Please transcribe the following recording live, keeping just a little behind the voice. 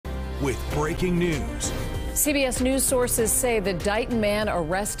with breaking news. CBS News sources say the Dighton man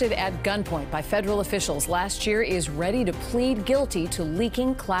arrested at gunpoint by federal officials last year is ready to plead guilty to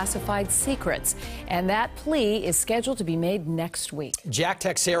leaking classified secrets. And that plea is scheduled to be made next week. Jack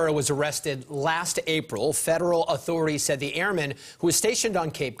Teixeira was arrested last April. Federal authorities said the airman, who was stationed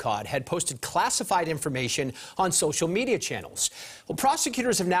on Cape Cod, had posted classified information on social media channels. Well,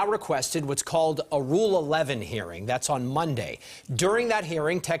 prosecutors have now requested what's called a Rule 11 hearing. That's on Monday. During that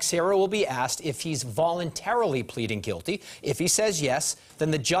hearing, Teixeira will be asked if he's voluntarily pleading guilty. If he says yes, then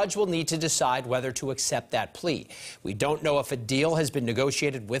the judge will need to decide whether to accept that plea. We don't know if a deal has been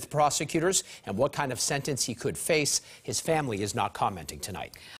negotiated with prosecutors and what kind of sentence he could face. His family is not commenting tonight.